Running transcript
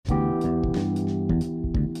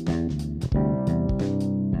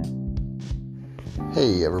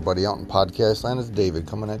Hey everybody out in podcast land, it's David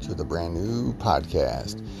coming at you with a brand new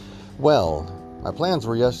podcast. Well, my plans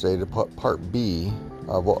were yesterday to put part B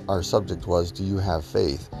of what our subject was, do you have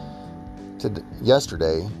faith?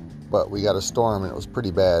 Yesterday, but we got a storm and it was pretty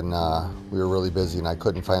bad and we were really busy and I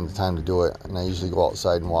couldn't find the time to do it, and I usually go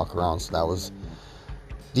outside and walk around, so that was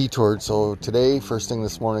detoured. So today, first thing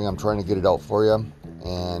this morning, I'm trying to get it out for you,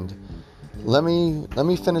 and let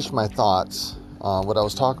me finish my thoughts. What I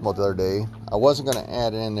was talking about the other day, I wasn't going to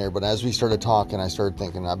add it in there, but as we started talking, I started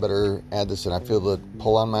thinking I better add this in. I feel the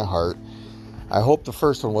pull on my heart. I hope the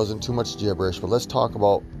first one wasn't too much gibberish, but let's talk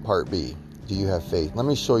about part B. Do you have faith? Let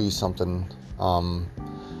me show you something,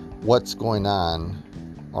 what's going on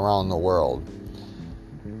around the world.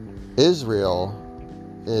 Israel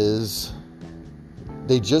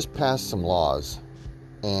they just passed some laws,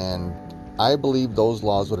 and I believe those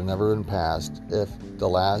laws would have never been passed if the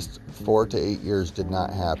last 4 to 8 years did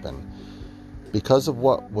not happen. Because of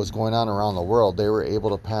what was going on around the world, they were able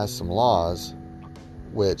to pass some laws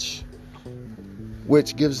which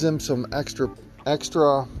gives them some extra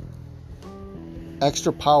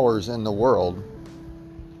powers in the world,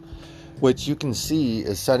 which you can see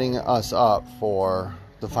is setting us up for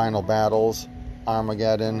the final battles,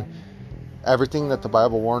 Armageddon, everything that the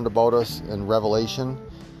Bible warned about us in Revelation.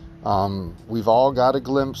 We've all got a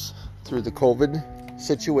glimpse through the COVID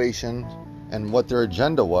situation and what their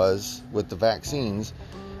agenda was with the vaccines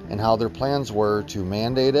and how their plans were to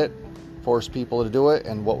mandate it, force people to do it,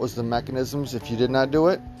 and what was the mechanisms if you did not do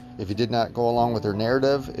it, if you did not go along with their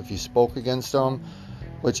narrative, if you spoke against them,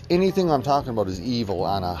 which anything I'm talking about is evil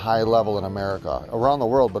on a high level in America, around the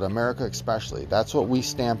world, but America especially. That's what we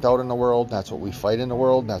stamped out in the world. That's what we fight in the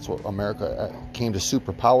world. That's what America came to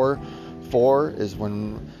superpower for, is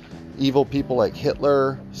when evil people like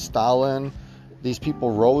Hitler, Stalin, these people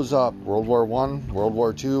rose up. World War I, World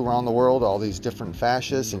War II, around the world, all these different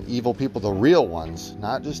fascists and evil people, the real ones,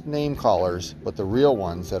 not just name callers, but the real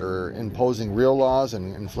ones that are imposing real laws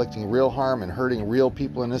and inflicting real harm and hurting real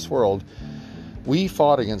people in this world. We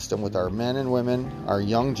fought against them with our men and women, our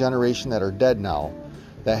young generation that are dead now,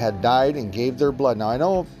 that had died and gave their blood. Now, I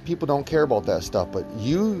know people don't care about that stuff, but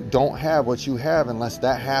you don't have what you have unless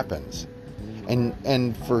that happens.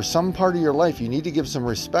 And for some part of your life, you need to give some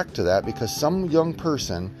respect to that, because some young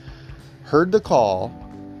person heard the call,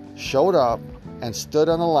 showed up, and stood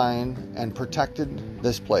on the line and protected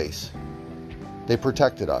this place. They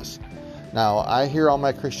protected us. Now, I hear all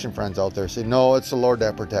my Christian friends out there say, no, it's the Lord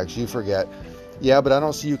that protects. You forget. Yeah, but I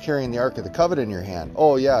don't see you carrying the Ark of the Covenant in your hand.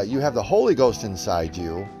 Oh, yeah, you have the Holy Ghost inside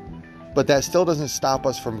you, but that still doesn't stop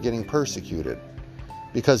us from getting persecuted,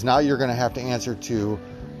 because now you're going to have to answer to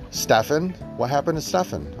Stephen. What happened to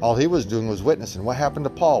Stephen? All he was doing was witnessing. What happened to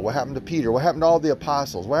Paul? What happened to Peter? What happened to all the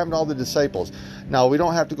apostles? What happened to all the disciples? Now, we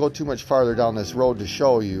don't have to go too much farther down this road to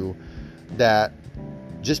show you that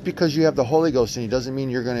just because you have the Holy Ghost in you doesn't mean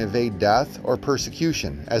you're going to evade death or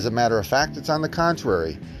persecution. As a matter of fact, it's on the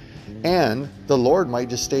contrary. And the Lord might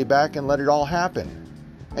just stay back and let it all happen.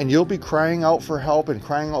 And you'll be crying out for help and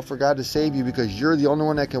crying out for God to save you, because you're the only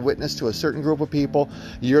one that can witness to a certain group of people.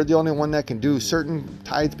 You're the only one that can do certain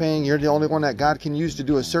tithe paying. You're the only one that God can use to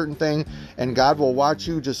do a certain thing. And God will watch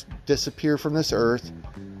you just disappear from this earth.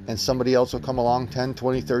 And somebody else will come along 10,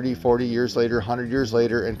 20, 30, 40 years later, 100 years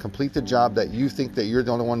later, and complete the job that you think that you're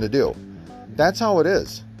the only one to do. That's how it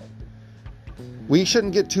is. We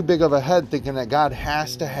shouldn't get too big of a head thinking that God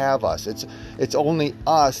has to have us. It's only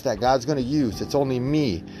us that God's going to use. It's only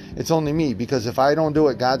me. It's only me, because if I don't do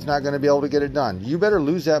it, God's not going to be able to get it done. You better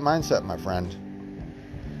lose that mindset, my friend,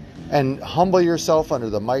 and humble yourself under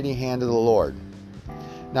the mighty hand of the Lord.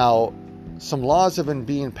 Now, some laws have been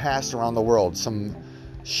being passed around the world. Some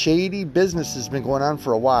shady business has been going on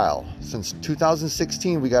for a while. Since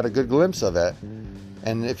 2016, we got a good glimpse of it.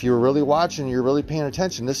 And if you're really watching, you're really paying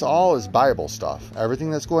attention, this all is Bible stuff. Everything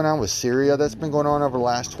that's going on with Syria, that's been going on over the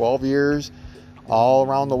last 12 years, all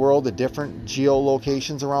around the world, the different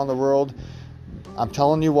geolocations around the world. I'm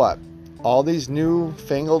telling you what, all these new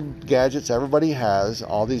fangled gadgets everybody has,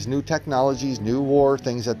 all these new technologies, new war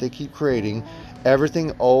things that they keep creating, everything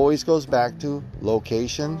always goes back to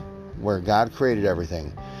location where God created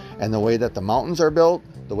everything. And the way that the mountains are built,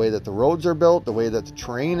 the way that the roads are built, the way that the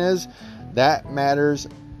terrain is, that matters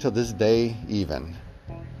to this day even.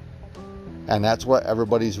 And that's what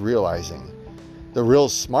everybody's realizing. The real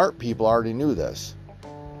smart people already knew this.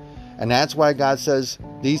 And that's why God says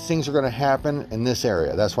these things are going to happen in this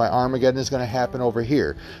area. That's why Armageddon is going to happen over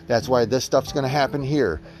here. That's why this stuff's going to happen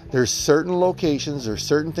here. There's certain locations, there's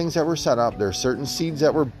certain things that were set up, there's certain seeds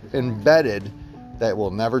that were embedded that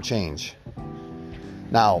will never change.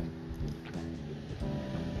 Now,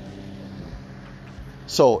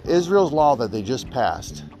 So Israel's law that they just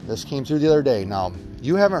passed, this came through the other day. Now,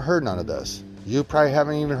 you haven't heard none of this. You probably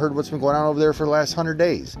haven't even heard what's been going on over there for the last 100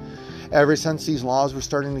 days. Ever since these laws were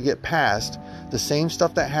starting to get passed, the same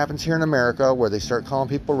stuff that happens here in America, where they start calling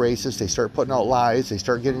people racist, they start putting out lies, they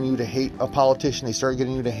start getting you to hate a politician, they start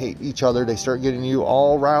getting you to hate each other, they start getting you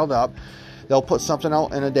all riled up. They'll put something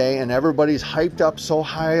out in a day and everybody's hyped up so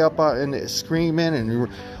high up and screaming and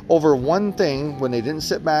over one thing when they didn't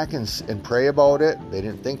sit back and pray about it. They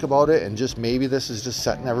didn't think about it, and just maybe this is just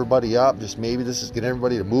setting everybody up. Just maybe this is getting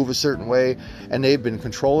everybody to move a certain way. And they've been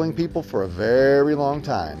controlling people for a very long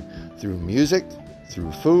time through music,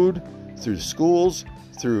 through food, through schools,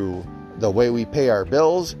 through the way we pay our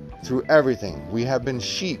bills, through everything. We have been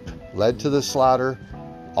sheep led to the slaughter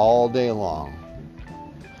all day long.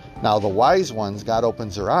 Now the wise ones, God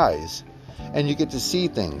opens their eyes and you get to see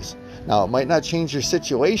things. Now it might not change your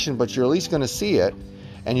situation, but you're at least going to see it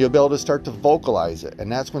and you'll be able to start to vocalize it.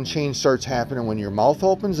 And that's when change starts happening, when your mouth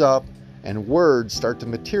opens up and words start to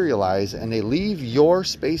materialize and they leave your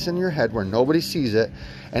space in your head where nobody sees it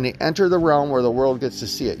and they enter the realm where the world gets to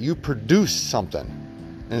see it. You produce something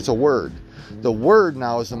and it's a word. The word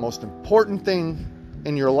now is the most important thing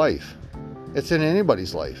in your life. It's in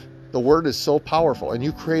anybody's life. The word is so powerful and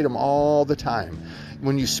you create them all the time.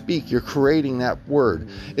 When you speak, you're creating that word.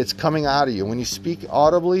 It's coming out of you. When you speak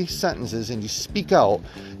audibly sentences and you speak out,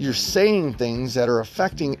 you're saying things that are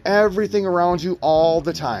affecting everything around you all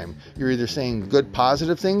the time. You're either saying good,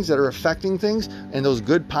 positive things that are affecting things, and those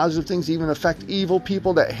good, positive things even affect evil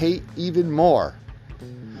people that hate even more.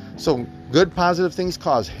 So good, positive things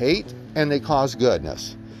cause hate and they cause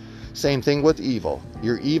goodness. Same thing with evil.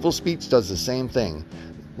 Your evil speech does the same thing.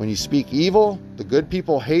 When you speak evil, the good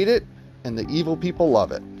people hate it and the evil people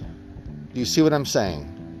love it. Do you see what I'm saying?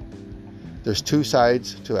 There's two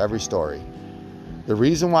sides to every story. The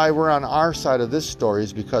reason why we're on our side of this story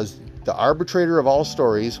is because the arbitrator of all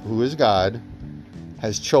stories, who is God,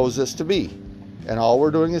 has chose this to be. And all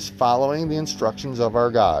we're doing is following the instructions of our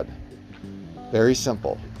God. Very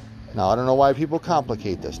simple. Now, I don't know why people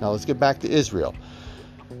complicate this. Now, let's get back to Israel.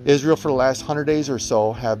 Israel, for the last 100 days or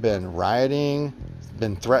so, have been rioting,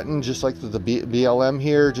 been threatened, just like the BLM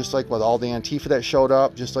here, just like with all the Antifa that showed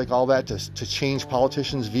up, just like all that, to change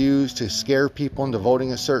politicians' views, to scare people into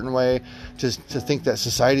voting a certain way, to think that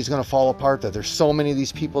society's going to fall apart, that there's so many of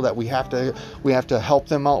these people that we have to help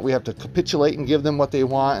them out, we have to capitulate and give them what they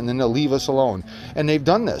want, and then they'll leave us alone. And they've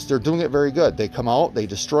done this. They're doing it very good. They come out, they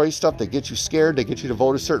destroy stuff, they get you scared, they get you to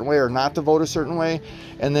vote a certain way or not to vote a certain way,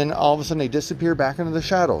 and then all of a sudden they disappear back into the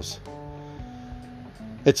shadows.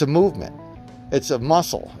 It's a movement. It's a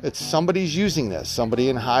muscle. It's somebody's using this, somebody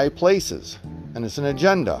in high places, and it's an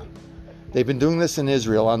agenda. They've been doing this in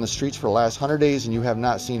Israel on the streets for the last 100 days, and you have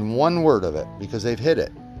not seen one word of it because they've hid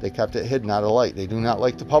it. They kept it hidden out of light. They do not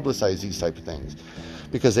like to publicize these type of things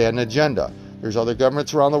because they had an agenda. There's other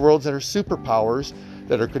governments around the world that are superpowers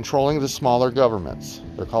that are controlling the smaller governments.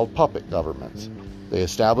 They're called puppet governments. They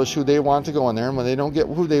establish who they want to go in there, and when they don't get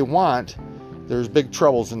who they want, there's big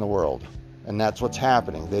troubles in the world. And that's what's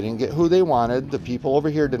happening. They didn't get who they wanted. The people over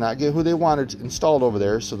here did not get who they wanted installed over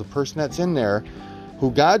there. So the person that's in there, who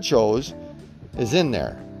God chose, is in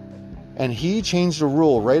there. And he changed the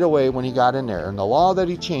rule right away when he got in there. And the law that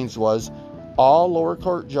he changed was all lower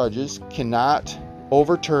court judges cannot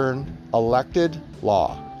overturn elected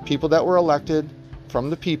law. People that were elected from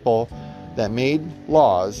the people that made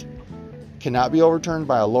laws cannot be overturned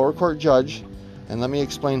by a lower court judge. And let me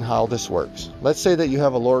explain how this works. Let's say that you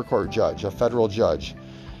have a lower court judge, a federal judge,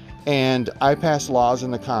 and I pass laws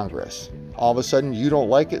in the Congress. All of a sudden, you don't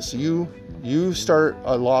like it, so you start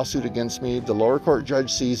a lawsuit against me. The lower court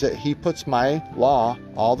judge sees it. He puts my law,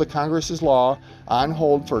 all the Congress's law, on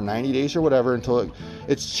hold for 90 days or whatever until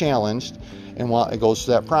it's challenged, and while it goes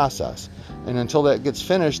through that process. And until that gets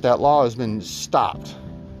finished, that law has been stopped.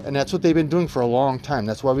 And that's what they've been doing for a long time.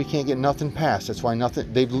 That's why we can't get nothing passed. That's why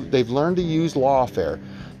nothing. They've learned to use lawfare.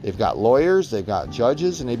 They've got lawyers, they've got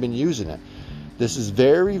judges, and they've been using it. This is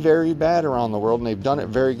very, very bad around the world, and they've done it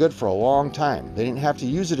very good for a long time. They didn't have to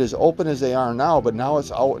use it as open as they are now, but now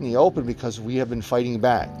it's out in the open because we have been fighting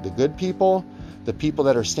back. The good people, the people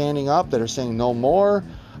that are standing up, that are saying no more.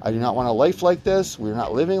 I do not want a life like this. We're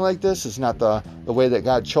not living like this. It's not the way that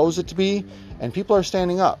God chose it to be. And people are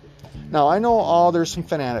standing up. Now, I know there's some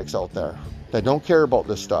fanatics out there that don't care about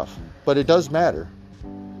this stuff, but it does matter.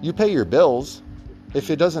 You pay your bills. If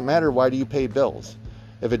it doesn't matter, why do you pay bills?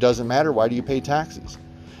 If it doesn't matter, why do you pay taxes?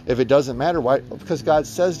 If it doesn't matter, why? Because God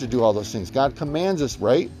says to do all those things. God commands us,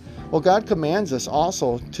 right? Well, God commands us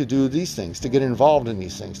also to do these things, to get involved in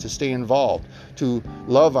these things, to stay involved, to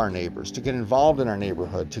love our neighbors, to get involved in our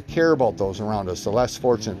neighborhood, to care about those around us, the less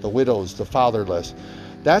fortunate, the widows, the fatherless.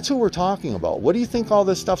 That's who we're talking about. What do you think all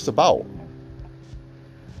this stuff's about?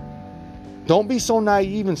 Don't be so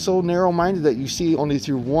naive and so narrow-minded that you see only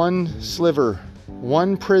through one sliver,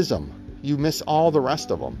 one prism. You miss all the rest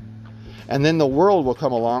of them. And then the world will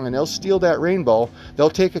come along and they'll steal that rainbow. They'll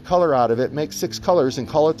take a color out of it, make 6 colors and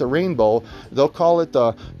call it the rainbow. They'll call it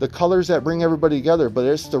the colors that bring everybody together. But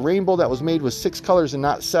it's the rainbow that was made with 6 colors and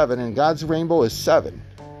not 7. And God's rainbow is 7.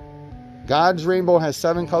 God's rainbow has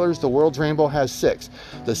 7 colors. The world's rainbow has 6.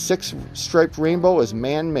 The 6-striped rainbow is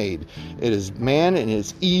man-made. It is man and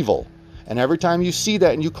it's evil. And every time you see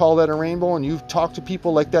that and you call that a rainbow and you talk to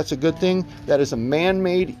people like that's a good thing, that is a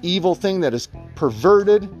man-made evil thing that is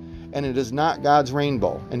perverted, and it is not God's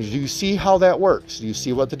rainbow. And do you see how that works? Do you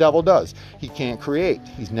see what the devil does? He can't create.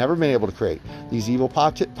 He's never been able to create. These evil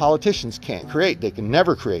politicians can't create. They can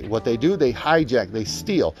never create. What they do, they hijack, they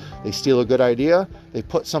steal. They steal a good idea, they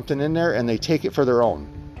put something in there, and they take it for their own.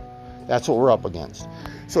 That's what we're up against.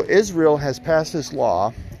 So Israel has passed this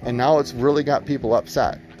law, and now it's really got people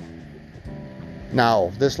upset.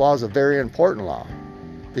 Now, this law is a very important law,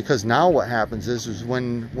 because now what happens is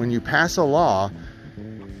when you pass a law,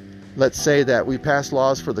 let's say that we pass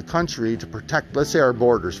laws for the country to protect, let's say our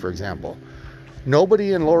borders, for example.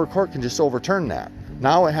 Nobody in lower court can just overturn that.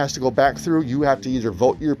 Now it has to go back through. You have to either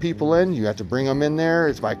vote your people in, you have to bring them in there.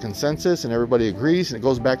 It's by consensus and everybody agrees, and it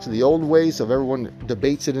goes back to the old ways of everyone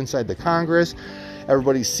debates it inside the Congress.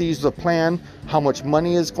 Everybody sees the plan, how much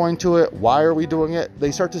money is going to it, why are we doing it.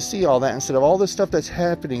 They start to see all that instead of all this stuff that's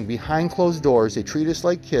happening behind closed doors. They treat us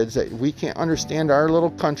like kids, that we can't understand our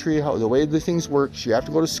little country, how the way the things work. You have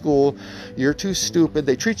to go to school, you're too stupid.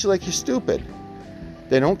 They treat you like you're stupid.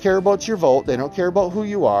 They don't care about your vote, they don't care about who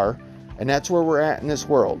you are, and that's where we're at in this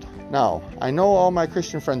world. Now, I know all my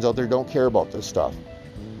Christian friends out there don't care about this stuff,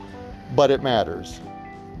 but it matters.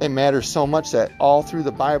 It matters so much that all through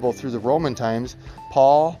the Bible, through the Roman times,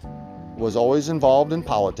 Paul was always involved in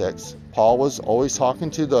politics. Paul was always talking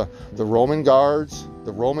to the Roman guards,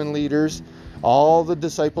 the Roman leaders. All the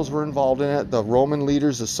disciples were involved in it. The Roman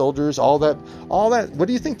leaders, the soldiers, all that. What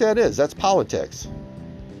do you think that is? That's politics.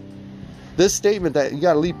 This statement that you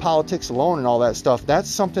got to leave politics alone and all that stuff, that's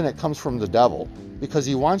something that comes from the devil, because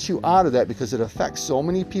he wants you out of that, because it affects so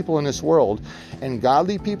many people in this world, and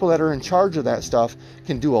godly people that are in charge of that stuff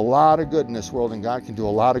can do a lot of good in this world, and God can do a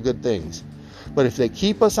lot of good things. But if they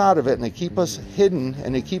keep us out of it and they keep us hidden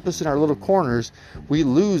and they keep us in our little corners, we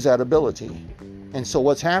lose that ability. And so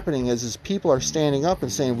what's happening is people are standing up and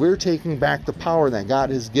saying, we're taking back the power that God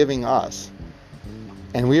is giving us,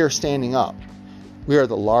 and we are standing up. We are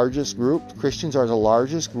the largest group. Christians are the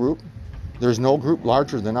largest group. There's no group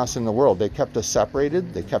larger than us in the world. They kept us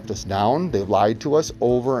separated. They kept us down. They lied to us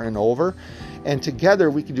over and over. And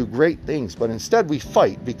together we can do great things. But instead we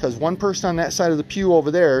fight because one person on that side of the pew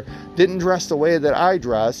over there didn't dress the way that I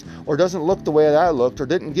dress, or doesn't look the way that I looked, or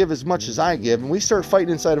didn't give as much as I give. And we start fighting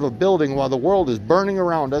inside of a building while the world is burning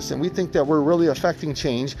around us, and we think that we're really affecting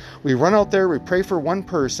change. We run out there, we pray for one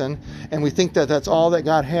person, and we think that that's all that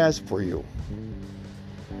God has for you.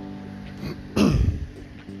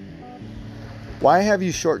 Why have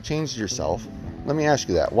you shortchanged yourself? Let me ask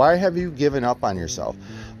you that. Why have you given up on yourself?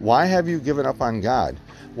 Why have you given up on God?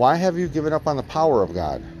 Why have you given up on the power of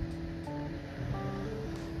God?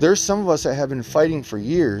 There's some of us that have been fighting for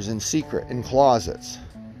years in secret, in closets.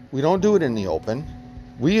 We don't do it in the open.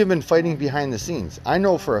 We have been fighting behind the scenes. I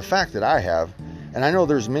know for a fact that I have, and I know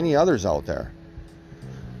there's many others out there.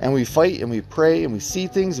 And we fight and we pray and we see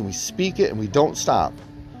things and we speak it and we don't stop.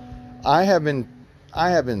 I have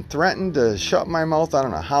been threatened to shut my mouth I don't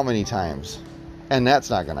know how many times, and that's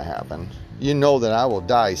not going to happen. You know that I will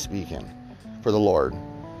die speaking for the Lord,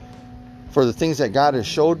 for the things that God has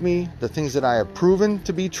showed me, the things that I have proven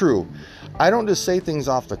to be true. I don't just say things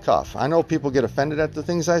off the cuff. I know people get offended at the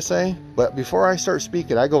things I say, but before I start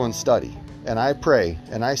speaking, I go and study, and I pray,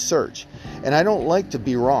 and I search. And I don't like to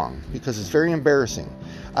be wrong, because it's very embarrassing.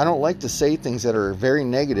 I don't like to say things that are very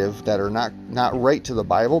negative, that are not right to the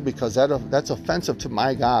Bible, because that's offensive to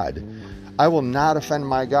my God. I will not offend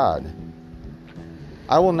my God.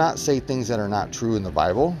 I will not say things that are not true in the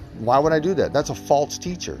Bible. Why would I do that? That's a false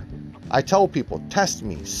teacher. I tell people, test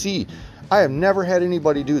me, see. I have never had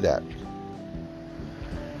anybody do that.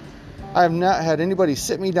 I have not had anybody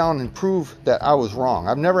sit me down and prove that I was wrong.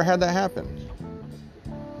 I've never had that happen,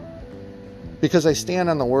 because I stand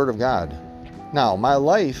on the Word of God. Now, my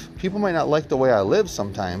life, people might not like the way I live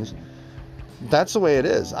sometimes. That's the way it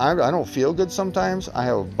is. I don't feel good sometimes. I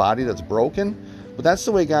have a body that's broken. But that's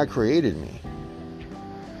the way God created me.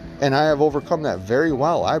 And I have overcome that very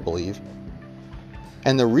well, I believe.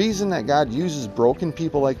 And the reason that God uses broken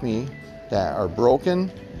people like me, that are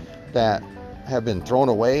broken, that have been thrown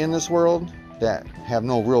away in this world, that have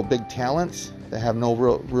no real big talents, that have no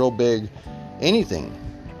real big anything.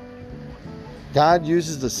 God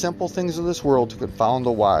uses the simple things of this world to confound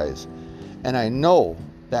the wise. And I know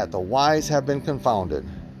that the wise have been confounded.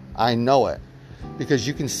 I know it. Because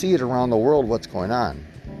you can see it around the world what's going on.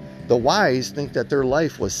 The wise think that their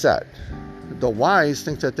life was set. The wise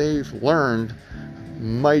think that they've learned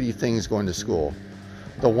mighty things going to school.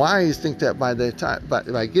 The wise think that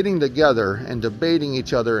by getting together and debating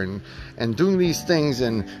each other and doing these things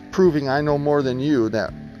and proving I know more than you,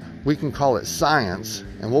 that we can call it science,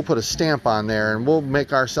 and we'll put a stamp on there and we'll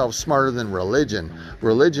make ourselves smarter than religion.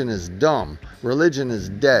 Religion is dumb. Religion is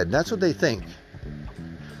dead. That's what they think.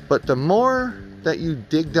 But the more that you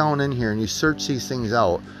dig down in here and you search these things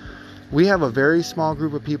out, we have a very small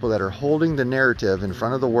group of people that are holding the narrative in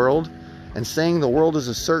front of the world and saying the world is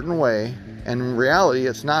a certain way, and in reality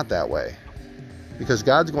it's not that way. Because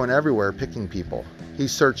God's going everywhere picking people.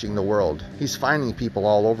 He's searching the world. He's finding people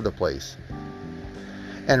all over the place.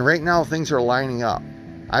 And right now things are lining up.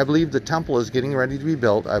 I believe the temple is getting ready to be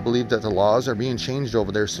built. I believe that the laws are being changed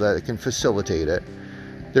over there so that it can facilitate it.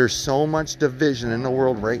 There's so much division in the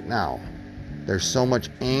world right now. There's so much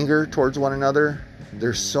anger towards one another.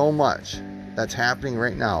 There's so much that's happening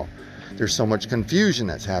right now. There's so much confusion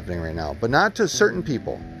that's happening right now. But not to certain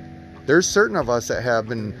people. There's certain of us that have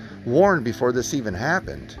been warned before this even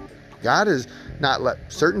happened. God has not let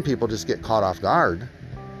certain people just get caught off guard.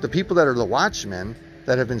 The people that are the watchmen,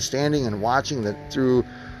 that have been standing and watching through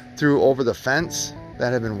over the fence,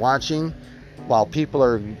 that have been watching while people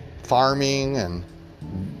are farming and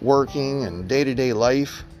working and day-to-day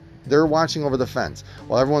life, they're watching over the fence.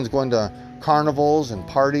 While everyone's going to carnivals and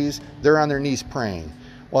parties, they're on their knees praying.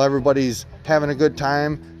 While everybody's having a good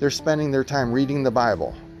time, they're spending their time reading the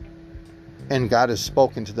Bible. And God has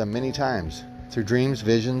spoken to them many times through dreams,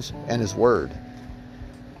 visions, and His Word.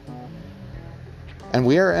 And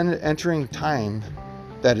we are entering time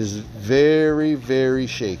that is very, very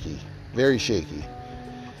shaky. Very shaky.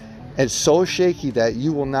 It's so shaky that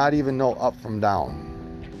you will not even know up from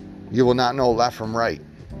down. You will not know left from right.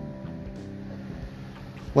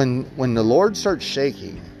 When the Lord starts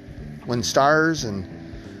shaking, when stars and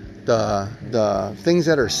the things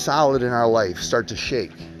that are solid in our life start to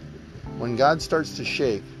shake, when God starts to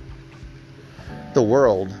shake the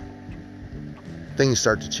world, things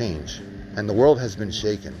start to change. And the world has been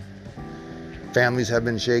shaken. Families have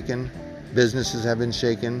been shaken. Businesses have been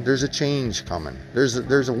shaken. There's a change coming.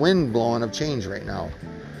 There's a wind blowing of change right now.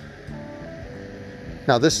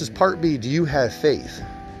 Now this is part B. Do you have faith?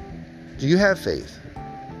 Do you have faith?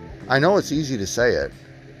 I know it's easy to say it.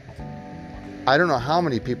 I don't know how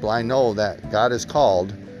many people I know that God has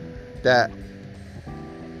called that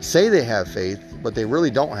say they have faith, but they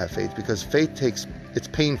really don't have faith, because it's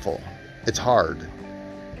painful. It's hard.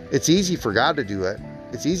 It's easy for God to do it.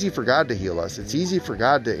 It's easy for God to heal us. It's easy for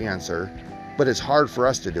God to answer, but it's hard for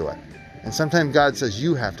us to do it. And sometimes God says,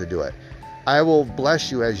 you have to do it. I will bless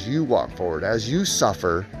you as you walk forward. As you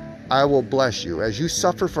suffer, I will bless you. As you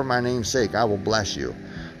suffer for my name's sake, I will bless you.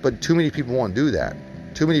 But too many people won't do that.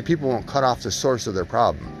 Too many people won't cut off the source of their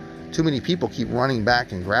problem. Too many people keep running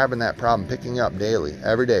back and grabbing that problem, picking up daily,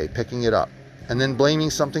 every day, picking it up, and then blaming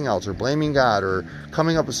something else or blaming God or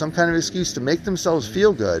coming up with some kind of excuse to make themselves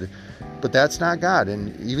feel good. But that's not God.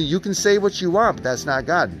 And even you can say what you want, but that's not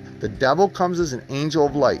God. The devil comes as an angel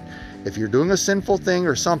of light. If you're doing a sinful thing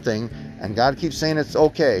or something and God keeps saying it's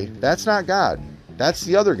okay, that's not God. That's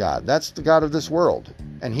the other God. That's the God of this world.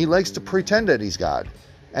 And he likes to pretend that he's God.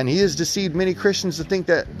 And he has deceived many Christians to think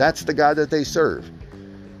that that's the God that they serve.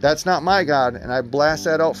 That's not my God, and I blast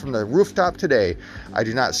that out from the rooftop today. I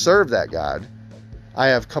do not serve that God. I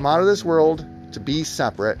have come out of this world to be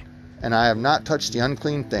separate, and I have not touched the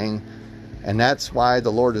unclean thing, and that's why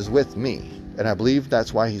the Lord is with me, and I believe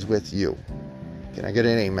that's why he's with you. Can I get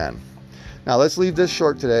an amen? Now let's leave this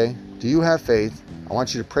short today. Do you have faith? I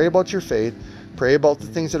want you to pray about your faith. Pray about the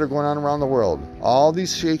things that are going on around the world. All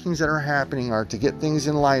these shakings that are happening are to get things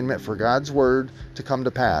in alignment for God's word to come to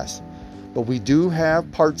pass. But we do have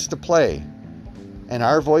parts to play, and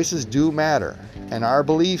our voices do matter, and our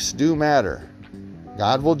beliefs do matter.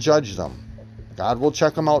 God will judge them. God will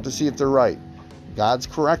check them out to see if they're right. God's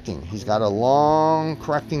correcting. He's got a long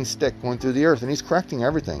correcting stick going through the earth, and he's correcting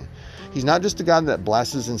everything. He's not just a God that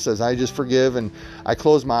blesses and says, I just forgive and I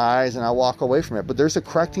close my eyes and I walk away from it. But there's a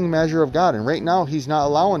correcting measure of God. And right now he's not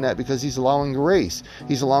allowing that because he's allowing grace.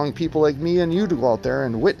 He's allowing people like me and you to go out there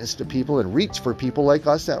and witness to people and reach for people like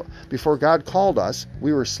us that before God called us,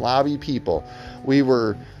 we were slobby people. We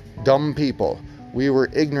were dumb people. We were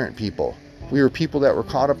ignorant people. We were people that were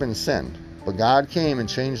caught up in sin. But God came and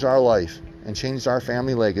changed our life and changed our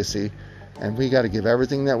family legacy. And we got to give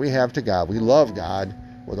everything that we have to God. We love God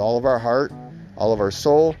with all of our heart, all of our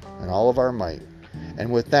soul, and all of our might.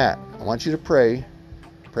 And with that, I want you to pray.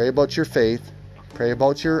 Pray about your faith. Pray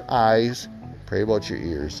about your eyes. Pray about your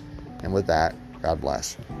ears. And with that, God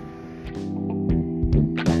bless.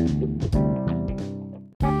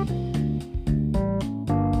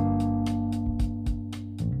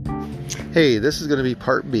 Hey, this is going to be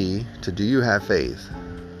part B to Do You Have Faith?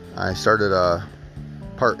 I started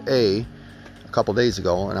part A a couple days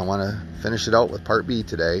ago, and I want to finish it out with part B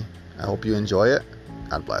today. I hope you enjoy it.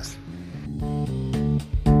 God bless.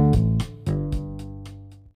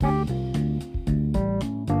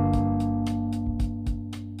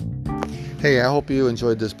 Hey, I hope you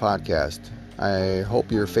enjoyed this podcast. I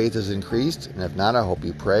hope your faith is increased, and if not, I hope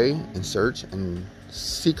you pray and search and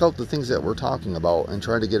seek out the things that we're talking about and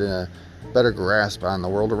try to get a better grasp on the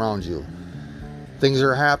world around you. Things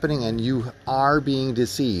are happening and you are being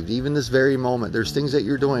deceived. Even this very moment, there's things that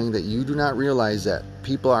you're doing that you do not realize that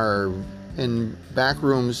people are in back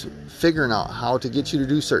rooms figuring out how to get you to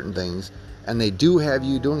do certain things, and they do have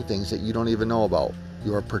you doing things that you don't even know about.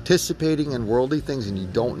 You are participating in worldly things and you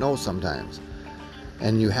don't know sometimes.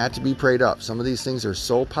 And you have to be prayed up. Some of these things are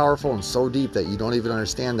so powerful and so deep that you don't even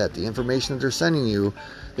understand that the information that they're sending you,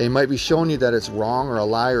 they might be showing you that it's wrong or a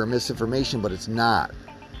lie or misinformation, but it's not.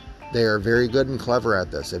 They are very good and clever at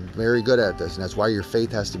this and very good at this, and that's why your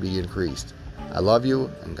faith has to be increased. I love you,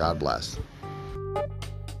 and God bless.